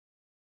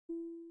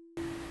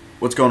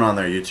What's going on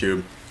there,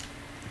 YouTube?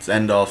 It's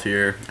Endolf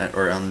here,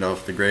 or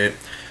Endolf the Great.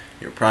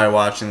 You're probably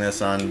watching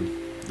this on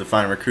the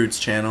FindRecruits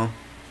channel,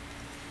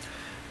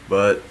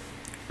 but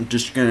I'm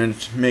just gonna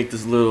make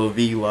this little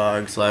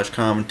vlog slash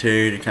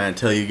commentary to kind of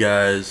tell you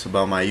guys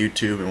about my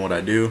YouTube and what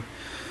I do.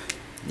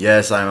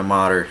 Yes, I'm a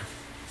modder,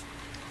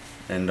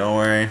 and don't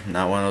worry, I'm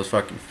not one of those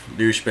fucking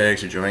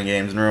douchebags who join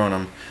games and ruin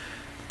them.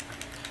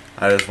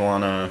 I just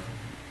wanna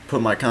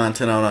put my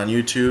content out on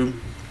YouTube.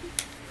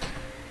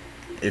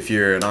 If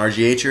you're an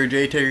RGH or a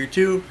JTager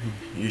too,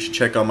 you should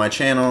check out my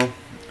channel.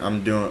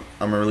 I'm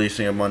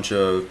releasing a bunch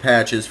of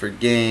patches for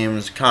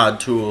games, COD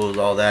tools,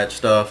 all that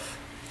stuff.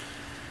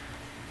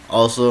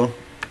 Also,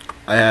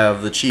 I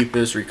have the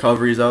cheapest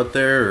recoveries out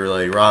there, or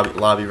like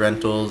lobby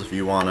rentals if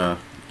you wanna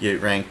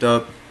get ranked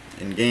up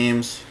in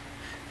games,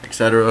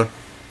 etc.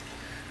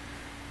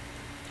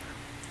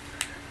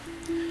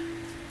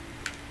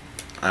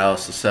 I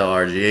also sell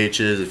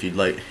RGHs.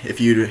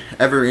 If you're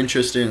ever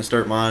interested in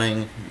start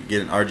modding,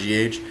 get an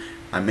RGH.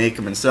 I make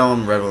them and sell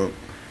them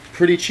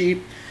pretty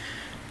cheap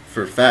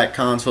for fat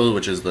consoles,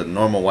 which is the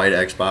normal white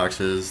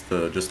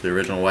Xboxes, just the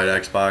original white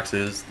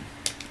Xboxes.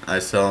 I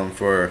sell them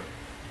for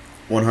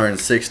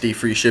 $160,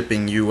 free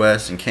shipping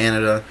US and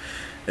Canada.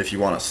 If you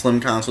want a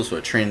slim console, so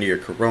a Trinity or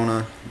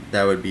Corona,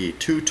 that would be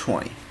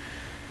 $220.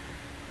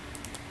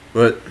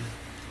 But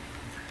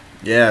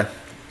yeah,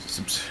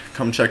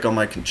 come check out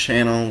my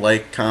channel,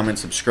 like, comment,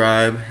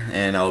 subscribe,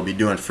 and I'll be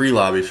doing free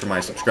lobbies for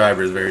my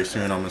subscribers very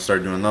soon. I'm going to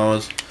start doing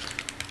those.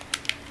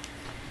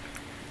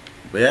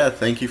 But yeah,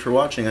 thank you for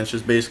watching. That's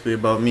just basically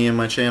about me and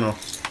my channel.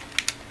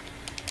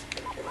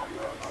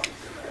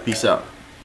 Peace out.